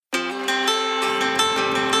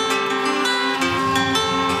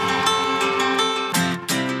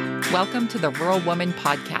Welcome to the Rural Woman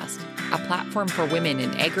Podcast, a platform for women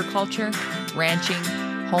in agriculture, ranching,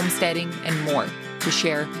 homesteading, and more to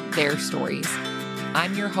share their stories.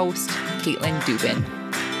 I'm your host, Caitlin Dubin.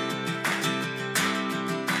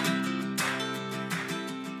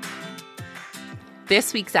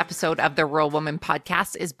 This week's episode of the Rural Woman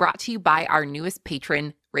Podcast is brought to you by our newest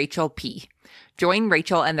patron, Rachel P. Join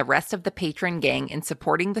Rachel and the rest of the patron gang in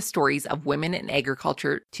supporting the stories of women in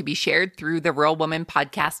agriculture to be shared through the Rural Woman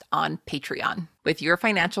Podcast on Patreon. With your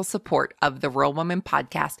financial support of the Rural Woman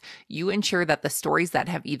Podcast, you ensure that the stories that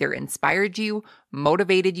have either inspired you,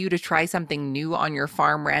 motivated you to try something new on your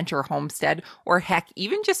farm, ranch, or homestead, or heck,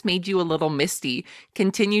 even just made you a little misty,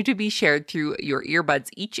 continue to be shared through your earbuds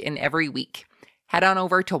each and every week. Head on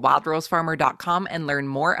over to wildrosefarmer.com and learn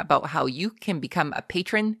more about how you can become a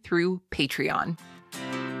patron through Patreon.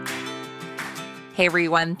 Hey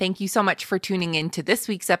everyone, thank you so much for tuning in to this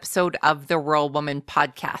week's episode of the Rural Woman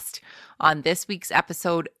Podcast. On this week's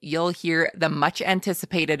episode, you'll hear the much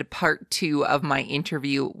anticipated part 2 of my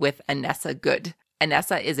interview with Annessa Good.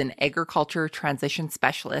 Annessa is an agriculture transition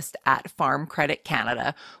specialist at Farm Credit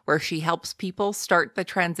Canada, where she helps people start the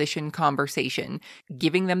transition conversation,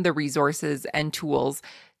 giving them the resources and tools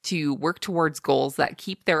to work towards goals that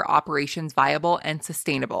keep their operations viable and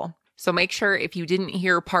sustainable. So make sure if you didn't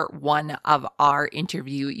hear part 1 of our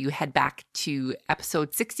interview, you head back to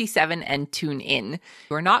episode 67 and tune in.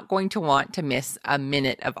 You're not going to want to miss a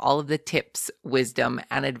minute of all of the tips, wisdom,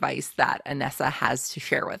 and advice that Annessa has to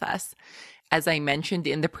share with us. As I mentioned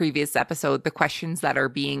in the previous episode, the questions that are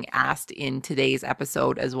being asked in today's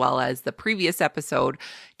episode, as well as the previous episode,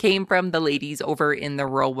 came from the ladies over in the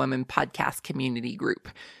Rural Women Podcast community group.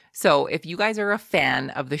 So if you guys are a fan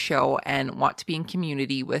of the show and want to be in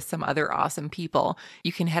community with some other awesome people,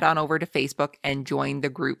 you can head on over to Facebook and join the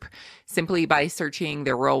group simply by searching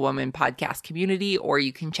the Rural Women Podcast community, or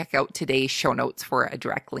you can check out today's show notes for a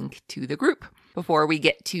direct link to the group. Before we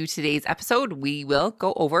get to today's episode, we will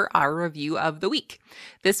go over our review of the week.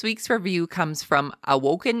 This week's review comes from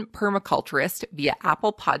Awoken Permaculturist via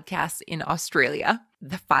Apple Podcasts in Australia.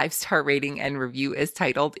 The 5-star rating and review is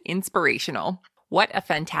titled Inspirational. What a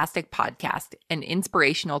fantastic podcast, and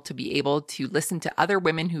inspirational to be able to listen to other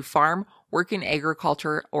women who farm, work in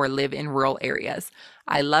agriculture, or live in rural areas.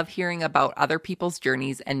 I love hearing about other people's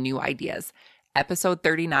journeys and new ideas. Episode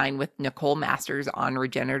 39 with Nicole Masters on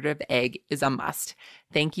regenerative ag is a must.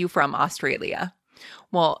 Thank you from Australia.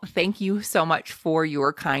 Well, thank you so much for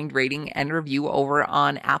your kind rating and review over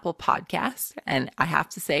on Apple Podcasts. And I have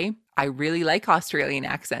to say, I really like Australian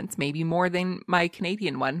accents, maybe more than my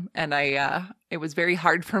Canadian one. And it was very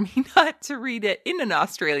hard for me not to read it in an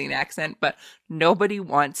Australian accent, but nobody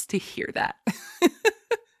wants to hear that.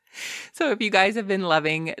 So if you guys have been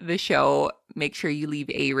loving the show, make sure you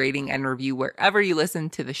leave a rating and review wherever you listen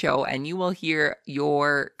to the show, and you will hear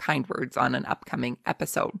your kind words on an upcoming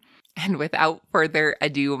episode. And without further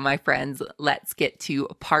ado, my friends, let's get to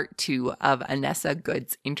part 2 of Annessa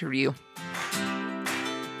Good's interview.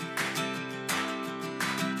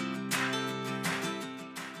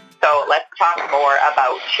 So let's talk more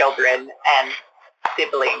about children and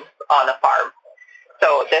siblings on a farm.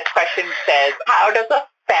 So this question says, how does a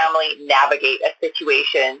family navigate a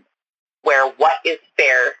situation where what is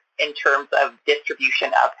fair in terms of distribution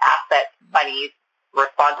of assets, monies,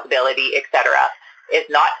 responsibility, etc., is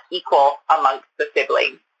not equal amongst the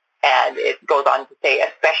siblings? And it goes on to say,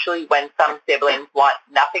 especially when some siblings want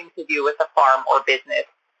nothing to do with the farm or business,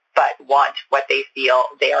 but want what they feel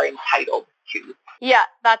they are entitled to. Yeah,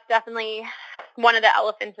 that's definitely one of the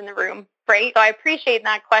elephants in the room, right? So I appreciate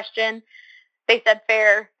that question. They said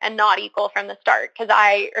fair and not equal from the start, because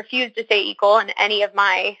I refuse to say equal in any of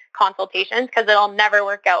my consultations, because it'll never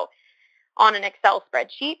work out on an Excel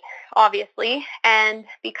spreadsheet, obviously. And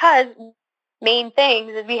because main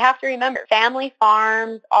things is we have to remember family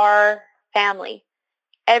farms are family.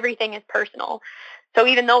 Everything is personal. So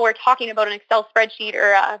even though we're talking about an Excel spreadsheet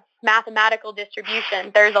or a mathematical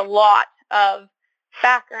distribution, there's a lot of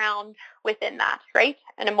background within that, right?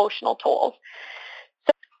 And emotional tolls.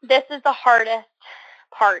 So this is the hardest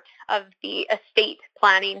part of the estate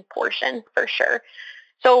planning portion for sure.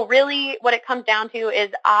 So really what it comes down to is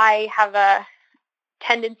I have a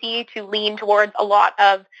tendency to lean towards a lot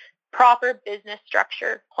of proper business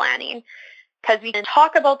structure planning, because we can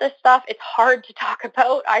talk about this stuff. It's hard to talk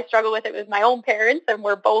about. I struggle with it with my own parents, and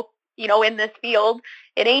we're both, in this field.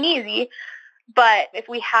 It ain't easy. But if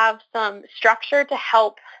we have some structure to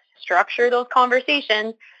help structure those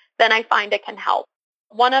conversations, then I find it can help.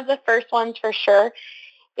 One of the first ones for sure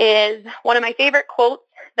is one of my favorite quotes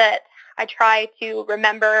that I try to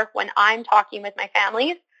remember when I'm talking with my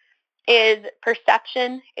families is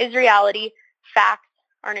perception is reality, facts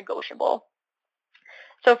are negotiable.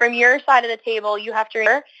 So from your side of the table, you have to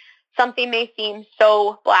remember something may seem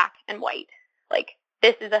so black and white, like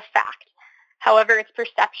this is a fact. However, its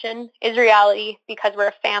perception is reality because we're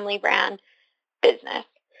a family brand business.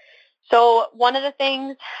 So one of the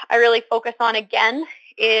things I really focus on again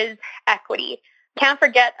is equity. Can't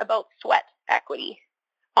forget about sweat equity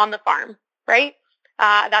on the farm, right?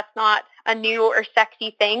 That's not a new or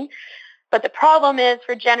sexy thing. But the problem is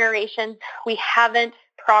for generations, we haven't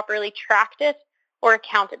properly tracked it or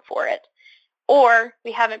accounted for it, or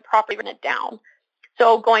we haven't properly written it down.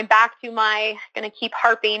 So going back to my going to keep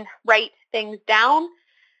harping, write things down,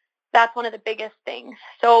 that's one of the biggest things.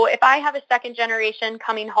 So if I have a second generation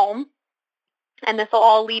coming home, and this will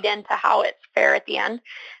all lead into how it's fair at the end.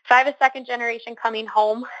 If I have a second generation coming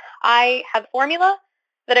home, I have a formula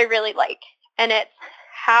that I really like. And it's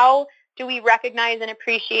how do we recognize and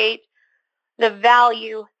appreciate the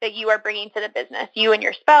value that you are bringing to the business, you and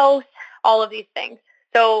your spouse, all of these things.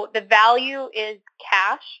 So the value is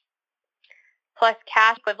cash plus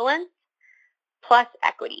cash equivalents plus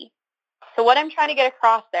equity. So what I'm trying to get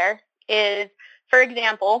across there is, for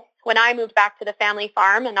example, when I moved back to the family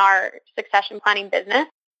farm and our succession planning business,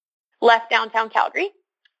 left downtown Calgary,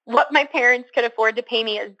 what my parents could afford to pay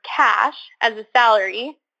me as cash, as a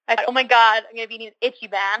salary, I thought, oh my God, I'm going to be an itchy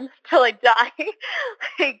band till I die.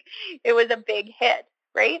 Like, it was a big hit,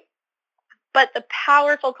 right? But the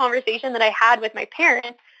powerful conversation that I had with my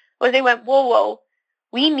parents was they went, whoa,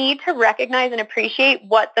 we need to recognize and appreciate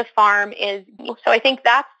what the farm is. So I think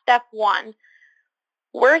that's step one.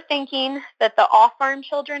 We're thinking that the off-farm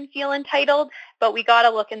children feel entitled, but we got to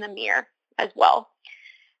look in the mirror as well.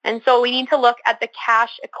 And so we need to look at the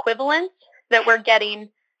cash equivalents that we're getting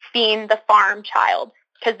being the farm child.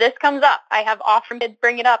 Because this comes up. I have off-farm kids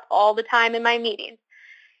bring it up all the time in my meetings.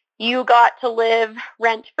 You got to live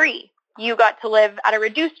rent-free. You got to live at a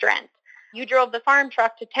reduced rent. You drove the farm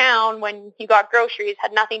truck to town when you got groceries,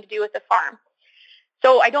 had nothing to do with the farm.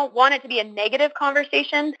 So I don't want it to be a negative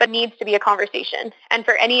conversation, but needs to be a conversation. And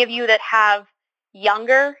for any of you that have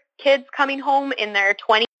younger kids coming home in their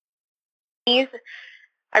 20s,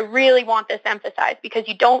 I really want this emphasized because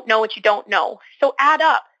you don't know what you don't know. So add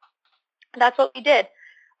up. That's what we did.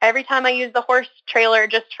 Every time I used the horse trailer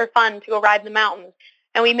just for fun to go ride in the mountains.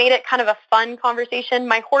 And we made it kind of a fun conversation.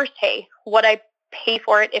 My horse hay, what I pay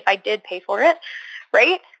for it if I did pay for it,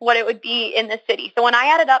 right? What it would be in the city. So when I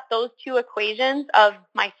added up those two equations of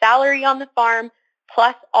my salary on the farm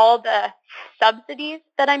plus all the subsidies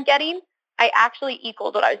that I'm getting, I actually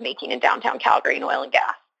equaled what I was making in downtown Calgary in oil and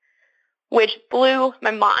gas, which blew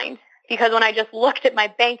my mind because when I just looked at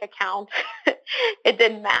my bank account, it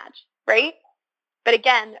didn't match, right? But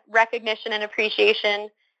again, recognition and appreciation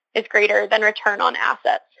is greater than return on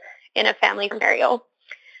assets in a family scenario.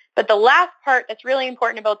 But the last part that's really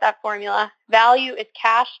important about that formula, value is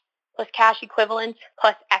cash plus cash equivalent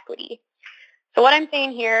plus equity. So what I'm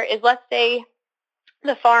saying here is, let's say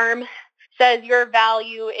the farm says your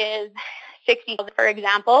value is $60,000, for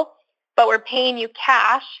example, but we're paying you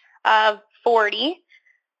cash of $40,000.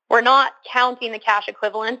 We're not counting the cash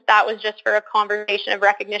equivalents. That was just for a conversation of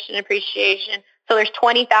recognition and appreciation. So there's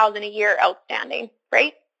 $20,000 a year outstanding,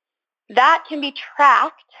 right? That can be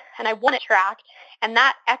tracked, and I want it tracked, and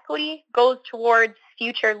that equity goes towards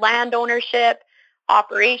future land ownership,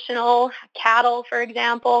 operational, cattle, for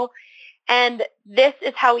example. And this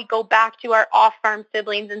is how we go back to our off-farm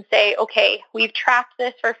siblings and say, okay, we've tracked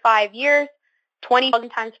this for 5 years. 20,000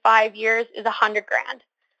 times 5 years is $100,000.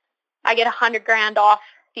 I get $100,000 off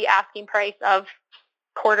the asking price of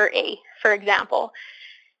quarter A, for example.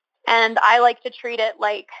 And I like to treat it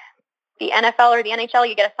like the NFL or the NHL,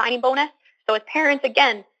 you get a signing bonus. So as parents,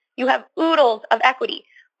 again, you have oodles of equity.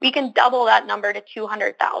 We can double that number to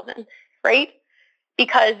 $200,000, right?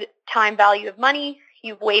 Because time value of money,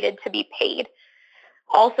 you've waited to be paid.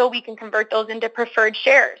 Also, we can convert those into preferred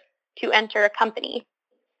shares to enter a company.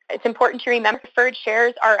 It's important to remember preferred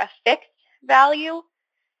shares are a fixed value,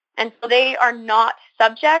 and so they are not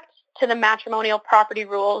subject to the matrimonial property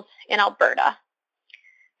rules in Alberta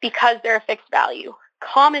because they're a fixed value.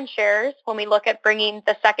 Common shares, when we look at bringing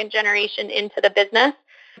the second generation into the business,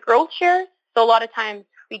 growth shares, so a lot of times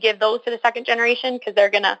we give those to the second generation because they're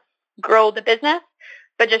going to grow the business,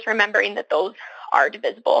 but just remembering that those are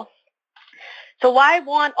divisible. So why I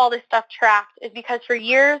want all this stuff tracked is because for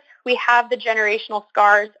years we have the generational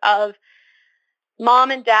scars of mom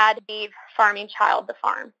and dad gave farming child the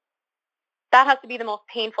farm. That has to be the most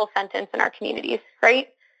painful sentence in our communities, right?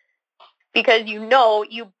 Because you know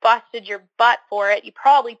you busted your butt for it. You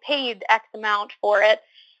probably paid X amount for it.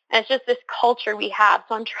 And it's just this culture we have.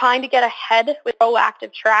 So I'm trying to get ahead with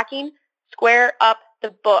proactive tracking, square up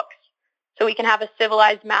the books so we can have a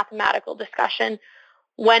civilized mathematical discussion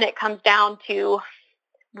when it comes down to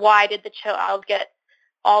why did the child get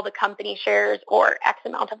all the company shares or X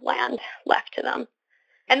amount of land left to them.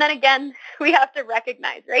 And then again, we have to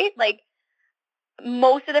recognize, right? Like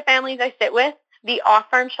most of the families I sit with, the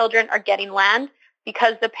off-farm children are getting land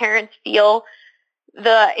because the parents feel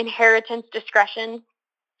the inheritance discretion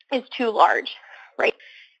is too large, right?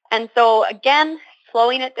 And so again,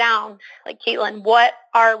 slowing it down, like Caitlin, what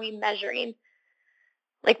are we measuring?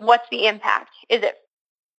 Like what's the impact? Is it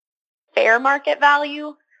fair market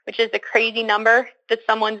value, which is the crazy number that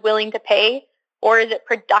someone's willing to pay, or is it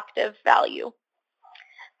productive value?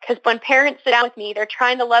 Because when parents sit down with me, they're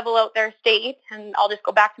trying to level out their estate, and I'll just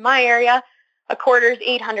go back to my area, a quarter is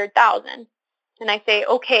 $800,000. And I say,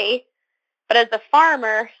 okay, but as a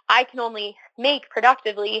farmer, I can only make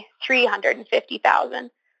productively $350,000.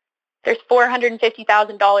 There's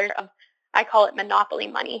 $450,000 of, I call it monopoly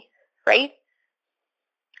money, right?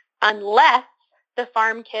 Unless the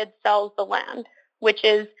farm kid sells the land, which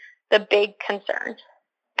is the big concern.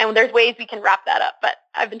 And there's ways we can wrap that up, but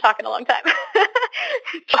I've been talking a long time.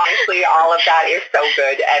 Honestly, all of that is so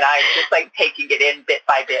good, and I'm just like taking it in bit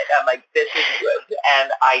by bit. I'm like, this is good,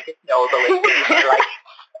 and I just know the listeners are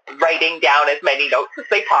like writing down as many notes as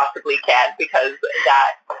they possibly can, because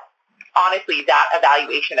that, honestly, that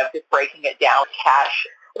evaluation of just breaking it down, cash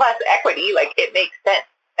plus equity, like it makes sense,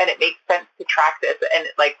 and it makes sense to track this, and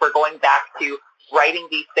like we're going back to writing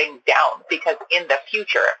these things down, because in the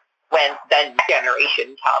future, when the next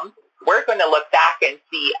generation comes, we're going to look back and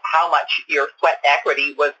see how much your sweat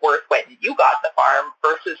equity was worth when you got the farm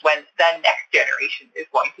versus when the next generation is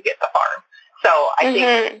going to get the farm. So I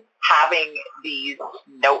think having these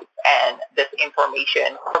notes and this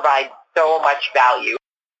information provides so much value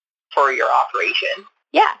for your operation.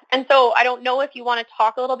 Yeah, and so I don't know if you want to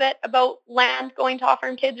talk a little bit about land going to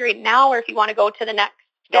off-farm kids right now, or if you want to go to the next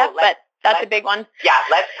step, but that's a big one. Yeah,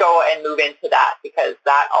 let's go and move into that, because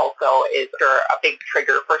that also is a big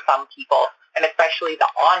trigger for some people, and especially the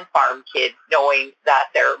on-farm kid, knowing that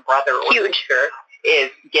their brother or sister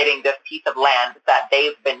is getting this piece of land that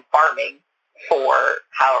they've been farming for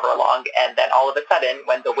however long, and then all of a sudden,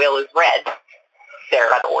 when the will is read, their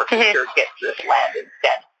brother or sister gets this land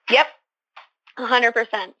instead. Yep,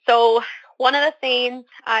 100%. So one of the things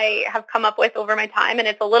I have come up with over my time, and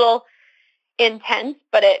it's a little intense,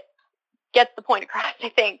 but it gets the point across, I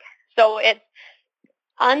think. So it's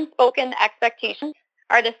unspoken expectations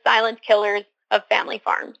are the silent killers of family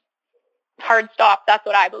farms. Hard stop. That's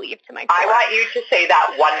what I believe to my core. I want you to say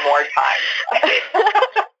that one more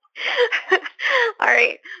time. All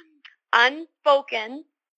right. Unspoken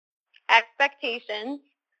expectations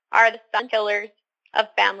are the silent killers of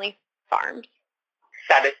family farms.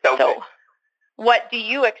 That is so good. What do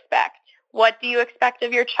you expect? What do you expect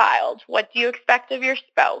of your child? What do you expect of your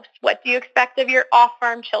spouse? What do you expect of your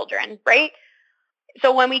off-farm children, right?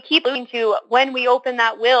 So when we keep moving to when we open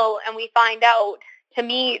that will and we find out, to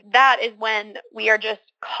me, that is when we are just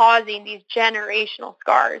causing these generational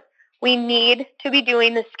scars. We need to be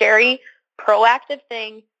doing the scary, proactive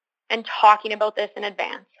thing and talking about this in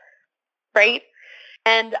advance, right?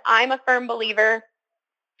 And I'm a firm believer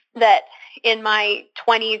that in my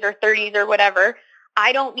 20s or 30s or whatever,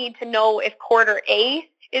 I don't need to know if quarter A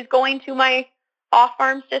is going to my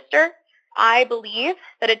off-farm sister. I believe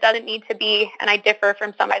that it doesn't need to be, and I differ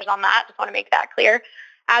from some guys on that, just want to make that clear.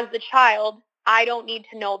 As the child, I don't need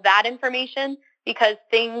to know that information because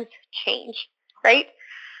things change, right?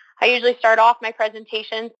 I usually start off my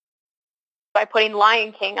presentations by putting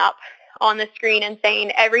Lion King up on the screen and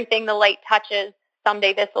saying, everything the light touches,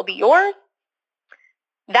 someday this will be yours.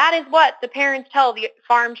 That is what the parents tell the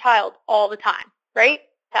farm child all the time, right?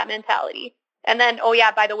 That mentality. And then, oh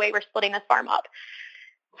yeah, by the way, we're splitting this farm up.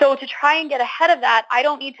 So to try and get ahead of that, I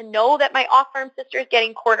don't need to know that my off-farm sister is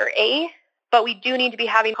getting quarter A, but we do need to be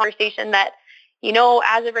having a conversation that, you know,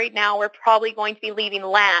 as of right now, we're probably going to be leaving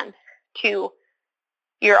land to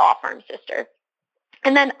your off-farm sister.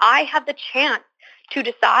 And then I have the chance to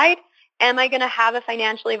decide, am I going to have a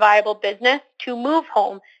financially viable business to move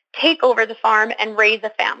home, take over the farm, and raise a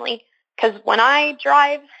family? Because when I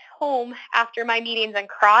drive home after my meetings and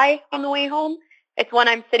cry on the way home, it's when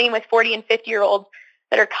I'm sitting with 40 and 50-year-olds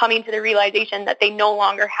that are coming to the realization that they no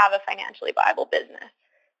longer have a financially viable business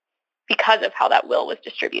because of how that will was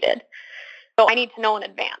distributed. So I need to know in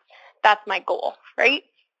advance. That's my goal, right?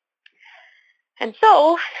 And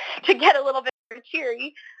so to get a little bit more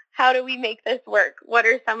cheery, how do we make this work? What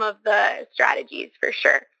are some of the strategies for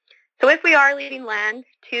sure? So if we are leaving land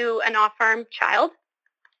to an off-farm child,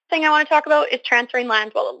 thing I want to talk about is transferring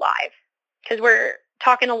land while alive, because we're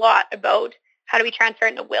talking a lot about how do we transfer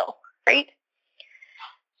it in a will, right?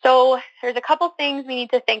 So there's a couple things we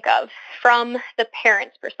need to think of from the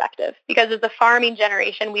parent's perspective, because as a farming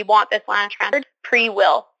generation, we want this land transferred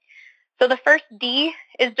pre-will. So the first D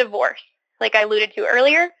is divorce. Like I alluded to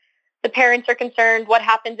earlier, the parents are concerned, what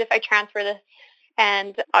happens if I transfer this?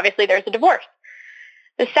 And obviously there's a divorce.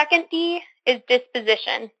 The second D is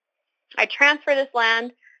disposition. I transfer this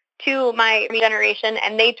land to my generation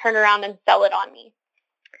and they turn around and sell it on me.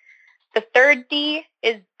 The third D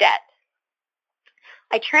is debt.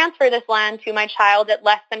 I transfer this land to my child at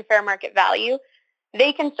less than fair market value.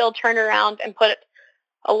 They can still turn around and put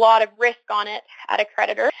a lot of risk on it at a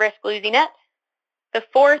creditor, risk losing it. The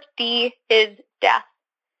fourth D is death.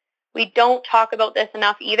 We don't talk about this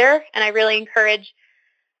enough either, and I really encourage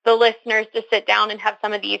the listeners to sit down and have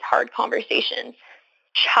some of these hard conversations.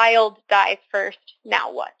 Child dies first,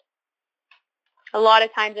 now what? A lot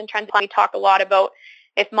of times in transition, we talk a lot about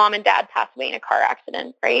if mom and dad pass away in a car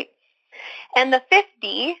accident, right? And the fifth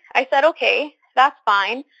D, I said, okay, that's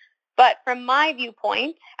fine. But from my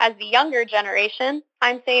viewpoint, as the younger generation,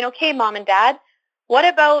 I'm saying, okay, mom and dad, what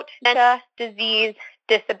about dementia, disease,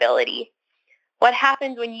 disability? What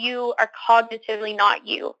happens when you are cognitively not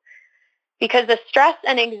you? Because the stress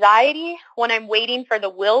and anxiety when I'm waiting for the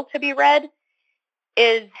will to be read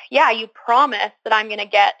is, yeah, you promise that I'm going to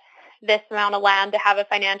get this amount of land to have a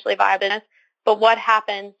financially viable business, but what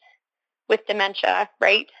happens with dementia,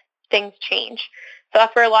 right? Things change. So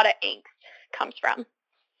that's where a lot of angst comes from.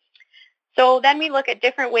 So then we look at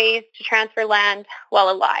different ways to transfer land while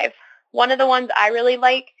alive. One of the ones I really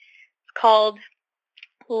like is called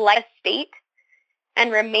life estate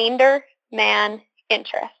and remainder man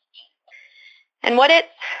interest. And what it's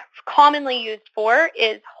commonly used for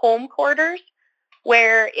is home quarters,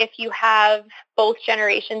 where if you have both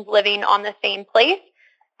generations living on the same place,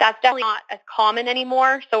 that's definitely not as common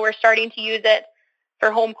anymore. So we're starting to use it for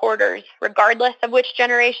home quarters, regardless of which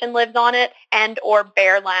generation lives on it, and or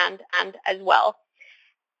bare land and as well.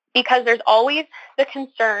 Because there's always the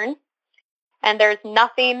concern, and there's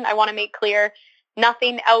nothing, I want to make clear,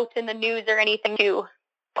 nothing out in the news or anything to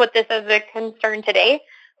put this as a concern today,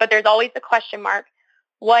 but there's always the question mark,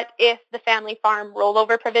 what if the family farm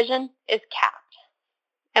rollover provision is capped?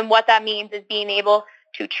 And what that means is being able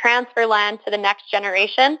to transfer land to the next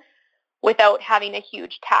generation without having a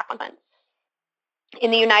huge tax on it. In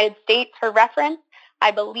the United States, for reference,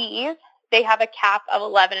 I believe they have a cap of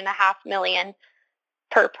 $11.5 million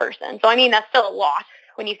per person. So, I mean, that's still a lot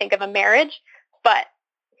when you think of a marriage, but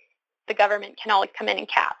the government can always come in and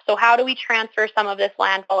cap. So how do we transfer some of this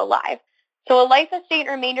land while alive? So a life estate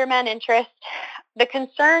remainder man interest, the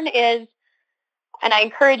concern is, and I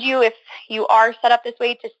encourage you, if you are set up this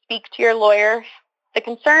way, to speak to your lawyer. The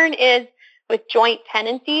concern is with joint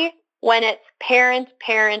tenancy when it's parent,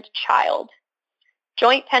 child.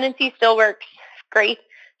 Joint tenancy still works great,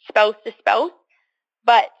 spouse to spouse,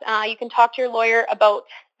 but you can talk to your lawyer about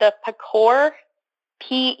the PECOR,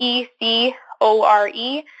 P-E-C-O-R-E,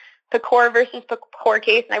 PECOR versus PECOR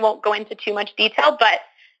case, and I won't go into too much detail, but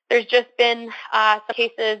there's just been some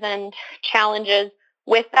cases and challenges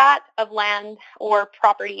with that of land or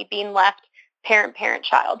property being left parent,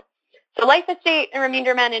 child. So life estate and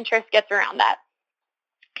remainder man interest gets around that.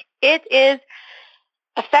 It is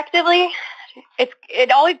effectively,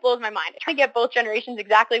 it always blows my mind. Trying to get both generations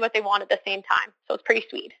exactly what they want at the same time. So it's pretty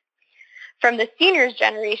sweet. From the seniors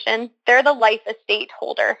generation, they're the life estate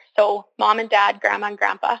holder. So mom and dad, grandma and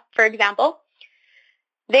grandpa, for example.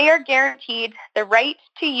 They are guaranteed the right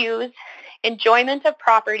to use enjoyment of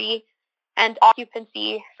property and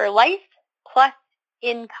occupancy for life plus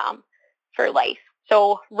income for life.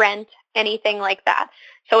 So rent, anything like that.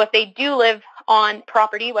 So if they do live on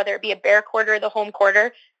property, whether it be a bare quarter or the home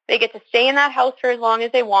quarter, they get to stay in that house for as long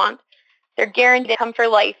as they want. They're guaranteed income for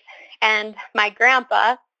life. And my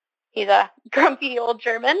grandpa, he's a grumpy old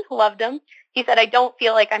German, loved him. He said, I don't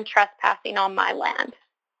feel like I'm trespassing on my land.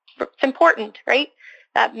 It's important, right?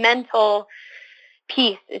 That mental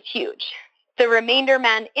piece is huge. The remainder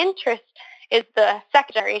man interest is the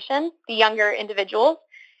second generation, the younger individuals,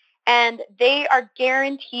 and they are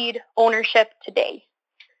guaranteed ownership today.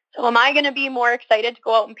 So am I going to be more excited to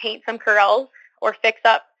go out and paint some corrals or fix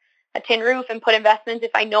up a tin roof and put investments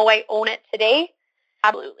if I know I own it today?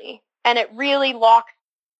 Absolutely. And it really locks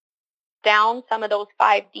down some of those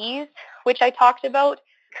 5 Ds, which I talked about,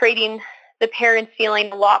 creating the parents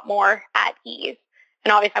feeling a lot more at ease.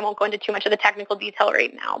 And obviously I won't go into too much of the technical detail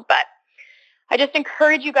right now, but I just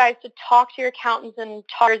encourage you guys to talk to your accountants and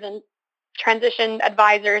talkers and transition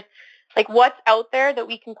advisors, like what's out there that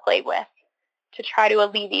we can play with. to try to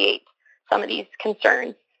alleviate some of these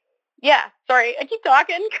concerns. Yeah, sorry, I keep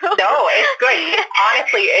talking. No, it's good.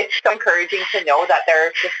 Honestly, it's so encouraging to know that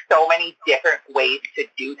there's just so many different ways to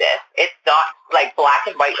do this. It's not like black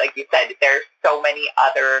and white, like you said. There's so many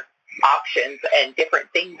other options and different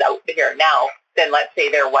things out there now than, let's say,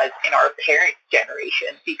 there was in our parents'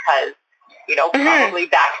 generation, because, probably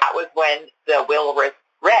that was when the will was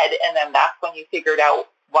read, and then that's when you figured out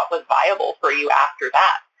what was viable for you after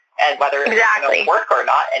that, and whether it's going to work or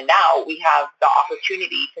not. And now we have the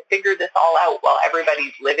opportunity to figure this all out while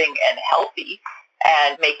everybody's living and healthy,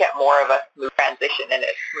 and make it more of a smooth transition and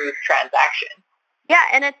a smooth transaction. Yeah,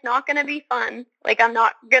 and it's not going to be fun. Like, I'm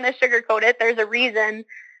not going to sugarcoat it. There's a reason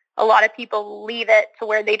a lot of people leave it to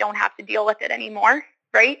where they don't have to deal with it anymore,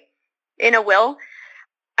 right? In a will.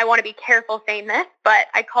 I want to be careful saying this, but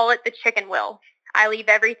I call it the chicken will. I leave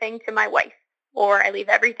everything to my wife, or I leave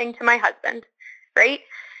everything to my husband, right?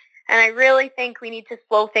 And I really think we need to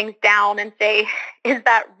slow things down and say, is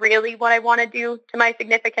that really what I want to do to my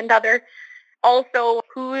significant other? Also,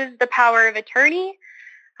 who's the power of attorney?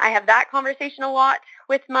 I have that conversation a lot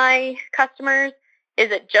with my customers.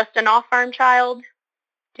 Is it just an off-farm child?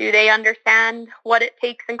 Do they understand what it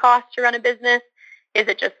takes and costs to run a business? Is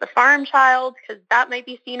it just the farm child? Because that might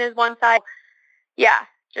be seen as one side. Yeah,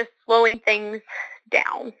 just slowing things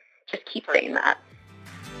down. Just keep saying that.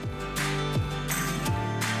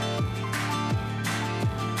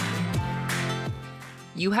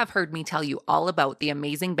 You have heard me tell you all about the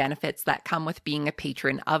amazing benefits that come with being a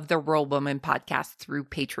patron of the Rural Woman podcast through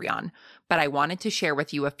Patreon, but I wanted to share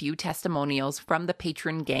with you a few testimonials from the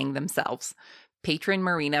patron gang themselves. Patron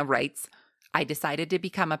Marina writes, I decided to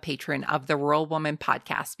become a patron of the Rural Woman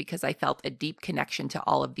podcast because I felt a deep connection to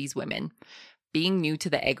all of these women. Being new to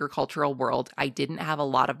the agricultural world, I didn't have a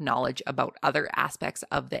lot of knowledge about other aspects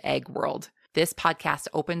of the ag world. This podcast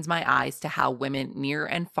opens my eyes to how women near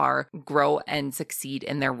and far grow and succeed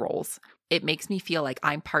in their roles. It makes me feel like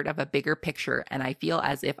I'm part of a bigger picture, and I feel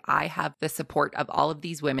as if I have the support of all of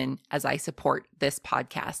these women as I support this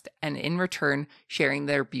podcast, and in return, sharing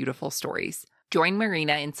their beautiful stories. Join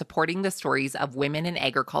Marina in supporting the stories of women in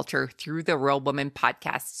agriculture through the Rural Woman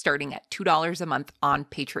podcast, starting at $2 a month on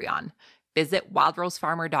Patreon. Visit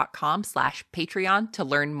wildrosefarmer.com/Patreon to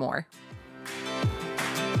learn more.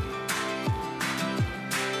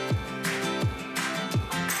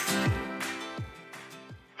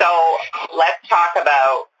 So let's talk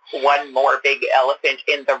about one more big elephant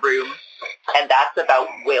in the room, and that's about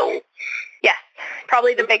will. Yes,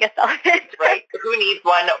 probably the biggest elephant. Right? Who needs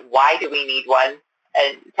one? Why do we need one?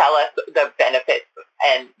 And tell us the benefits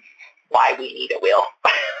and why we need a will.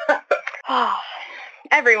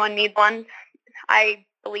 Everyone needs one, I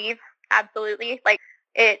believe. Absolutely. Like,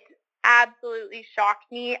 it absolutely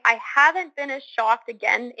shocked me. I haven't been as shocked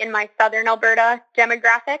again in my Southern Alberta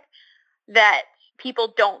demographic that people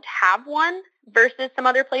don't have one versus some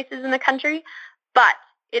other places in the country, but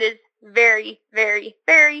it is very, very,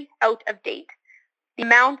 very out of date. The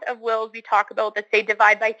amount of wills we talk about that say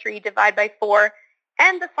divide by 3, divide by 4,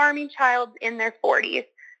 and the farming child in their 40s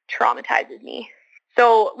traumatizes me.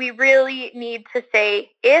 So we really need to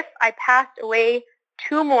say, if I passed away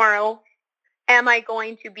tomorrow, am I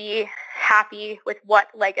going to be happy with what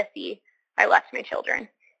legacy I left my children,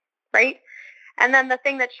 right? And then the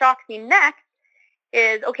thing that shocks me next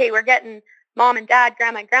is, okay, we're getting mom and dad,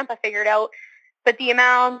 grandma and grandpa figured out, but the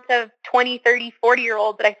amount of 20, 30,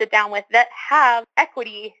 40-year-olds that I sit down with that have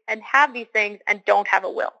equity and have these things and don't have a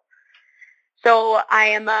will. So I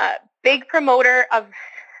am a big promoter of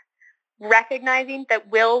recognizing that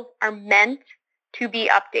wills are meant to be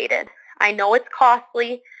updated. I know it's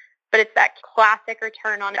costly, but it's that classic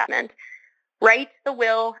return on investment. Write the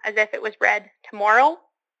will as if it was read tomorrow.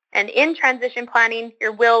 And in transition planning,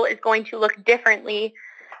 your will is going to look differently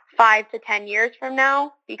 5 to 10 years from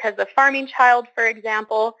now, because the farming child, for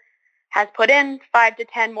example, has put in 5 to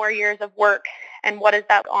 10 more years of work. And what is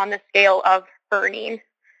that on the scale of earning,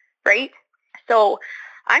 right? So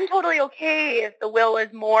I'm totally okay if the will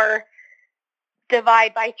is more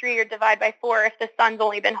divide by 3 or divide by 4 if the son's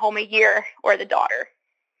only been home a year, or the daughter.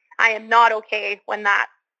 I am not okay when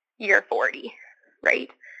that's year 40,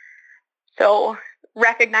 right? So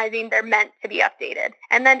recognizing they're meant to be updated.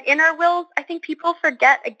 And then in our wills, I think people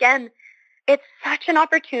forget, again, it's such an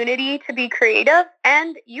opportunity to be creative,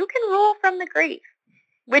 and you can rule from the grave,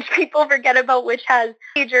 which people forget about, which has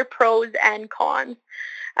major pros and cons.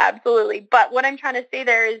 Absolutely. But what I'm trying to say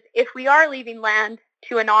there is, if we are leaving land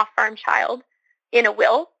to an off-farm child in a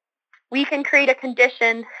will, we can create a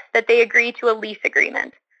condition that they agree to a lease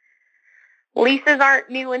agreement. Leases aren't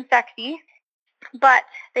new and sexy, but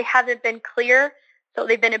they haven't been clear So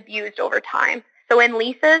they've been abused over time. So in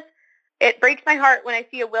leases, it breaks my heart when I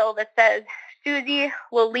see a will that says Susie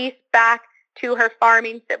will lease back to her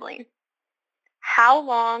farming sibling. How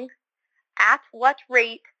long, at what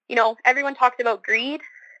rate? Everyone talks about greed.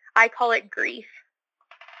 I call it grief.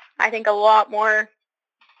 I think a lot more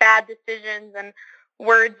bad decisions and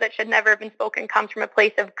words that should never have been spoken comes from a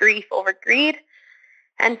place of grief over greed.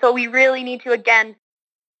 And so we really need to, again,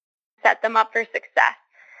 set them up for success.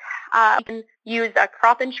 You can use a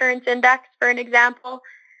crop insurance index, for an example,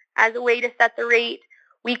 as a way to set the rate.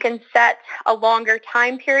 We can set a longer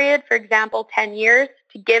time period, for example, 10 years,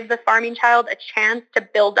 to give the farming child a chance to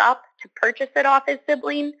build up, to purchase it off his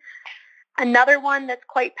sibling. Another one that's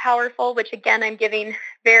quite powerful, which again, I'm giving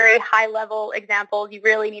very high-level examples. You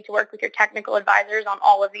really need to work with your technical advisors on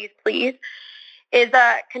all of these, please, is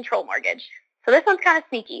a control mortgage. So this one's kind of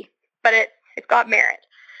sneaky, but it's got merit.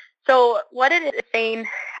 So what it is saying,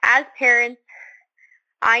 as parents,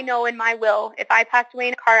 I know in my will, if I passed away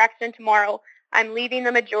in a car accident tomorrow, I'm leaving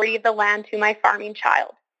the majority of the land to my farming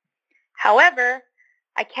child. However,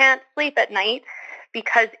 I can't sleep at night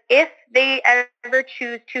because if they ever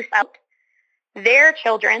choose to sell their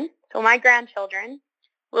children, so my grandchildren,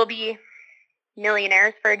 will be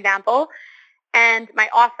millionaires, for example, and my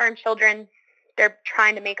off-farm children, they're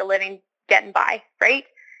trying to make a living getting by, right?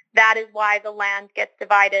 That is why the land gets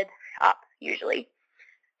divided up usually.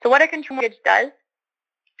 So what a control mortgage does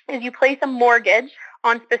is you place a mortgage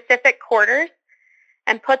on specific quarters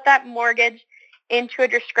and put that mortgage into a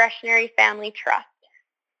discretionary family trust.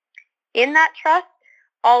 In that trust,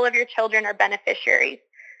 all of your children are beneficiaries.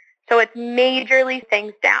 So it's majorly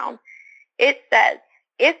things down. It says,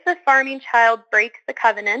 if the farming child breaks the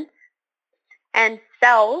covenant and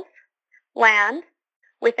sells land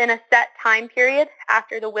within a set time period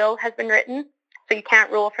after the will has been written, so you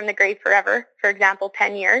can't rule from the grave forever, for example,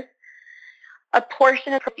 10 years, a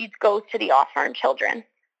portion of proceeds goes to the off-farm children.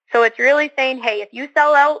 So it's really saying, hey, if you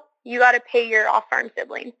sell out, you got to pay your off-farm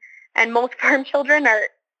sibling. And most farm children are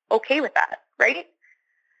okay with that, right?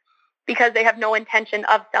 Because they have no intention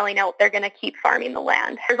of selling out. They're going to keep farming the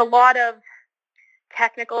land. There's a lot of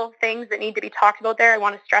technical things that need to be talked about there. I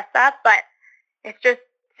want to stress that, but it's just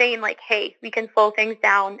saying like, hey, we can slow things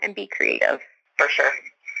down and be creative. For sure.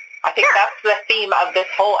 I think that's the theme of this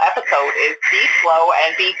whole episode is be slow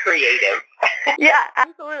and be creative. Yeah,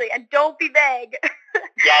 absolutely. And don't be vague.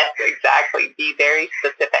 Yes, exactly. Be very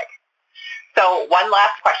specific. So one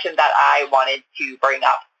last question that I wanted to bring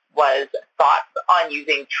up was thoughts on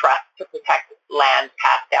using trust to protect land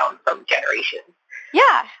passed down from generations.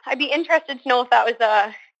 Yeah, I'd be interested to know if that was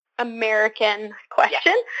a American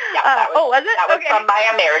question. Yeah, was it? That was from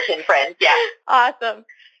my American friends, yeah. Awesome.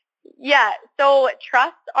 Yeah, so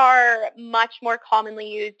trusts are much more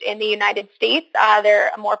commonly used in the United States.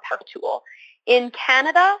 They're a more powerful tool. In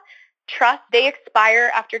Canada, trusts, they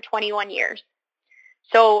expire after 21 years.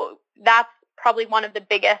 So that's probably one of the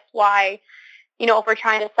biggest why, if we're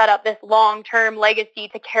trying to set up this long-term legacy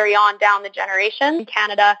to carry on down the generation, in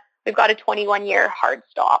Canada, we've got a 21-year hard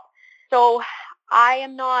stop. So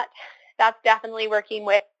that's definitely working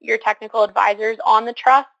with your technical advisors on the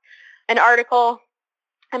trust. An article,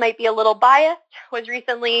 I might be a little biased, was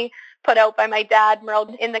recently put out by my dad,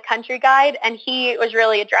 Merle, in the Country Guide, and he was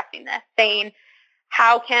really addressing this, saying,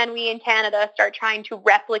 how can we in Canada start trying to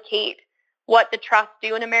replicate what the trusts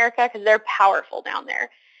do in America, because they're powerful down there.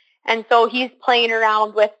 And so he's playing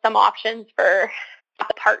around with some options for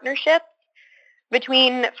partnerships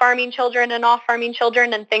between farming children and off-farming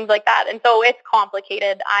children and things like that. And so it's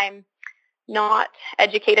complicated. I'm not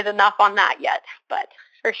educated enough on that yet, but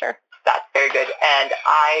for sure. That's very good. And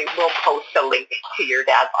I will post a link to your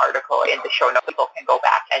dad's article in the show notes. People can go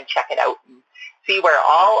back and check it out and see where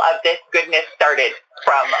all of this goodness started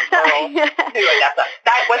from Merle to Annessa.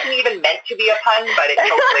 That wasn't even meant to be a pun, but it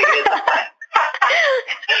totally is a pun.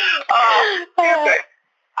 Oh, good.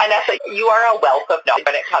 Annessa, you are a wealth of knowledge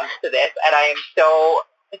when it comes to this, and I am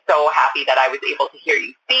so happy that I was able to hear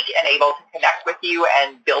you speak and able to connect with you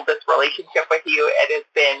and build this relationship with you. It has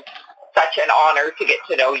been such an honor to get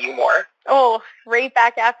to know you more. Oh, right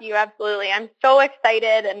back after you, absolutely. I'm so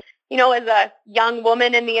excited. And, as a young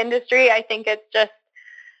woman in the industry, I think it's just,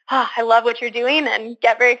 I love what you're doing and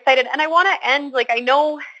get very excited. And I want to end, I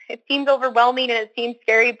know it seems overwhelming and it seems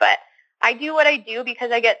scary, but I do what I do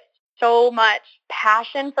because I get so much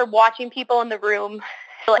passion for watching people in the room.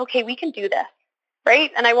 Okay, we can do this,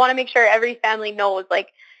 right? And I want to make sure every family knows,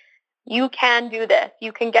 you can do this.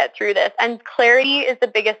 You can get through this. And clarity is the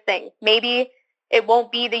biggest thing. Maybe it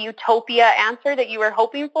won't be the utopia answer that you were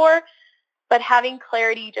hoping for, but having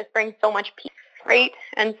clarity just brings so much peace, right?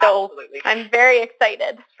 And so Absolutely. I'm very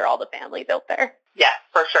excited for all the families out there. Yes,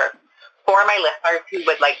 for sure. For my listeners who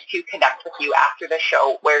would like to connect with you after the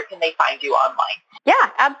show, where can they find you online?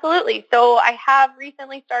 Yeah, absolutely. So I have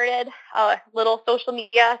recently started a little social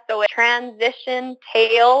media. So it's Transition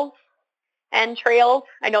Tales and Trails.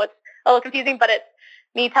 I know it's a little confusing, but it's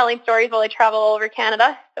me telling stories while I travel all over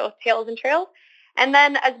Canada. So Tales and Trails. And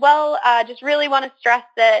then as well, just really want to stress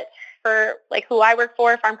that for like who I work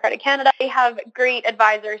for, Farm Credit Canada, they have great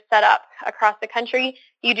advisors set up across the country.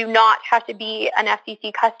 You do not have to be an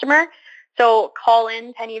FCC customer. So call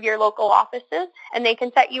in to any of your local offices and they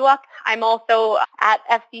can set you up. I'm also at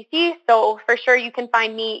FCC, so for sure you can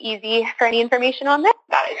find me easy for any information on this.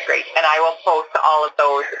 That is great. And I will post all of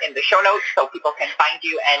those in the show notes so people can find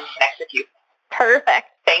you and connect with you. Perfect.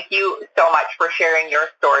 Thank you so much for sharing your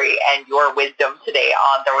story and your wisdom today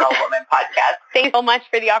on the Real Woman podcast. Thank you so much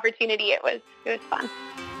for the opportunity. It was fun.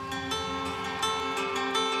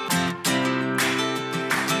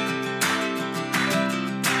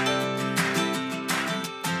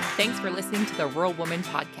 Thanks for listening to the Rural Woman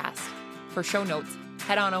podcast. For show notes,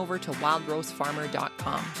 head on over to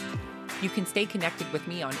wildrosefarmer.com. You can stay connected with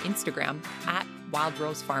me on Instagram at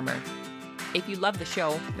wildrosefarmer. If you love the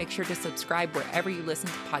show, make sure to subscribe wherever you listen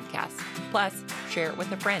to podcasts. Plus, share it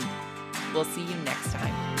with a friend. We'll see you next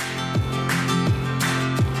time.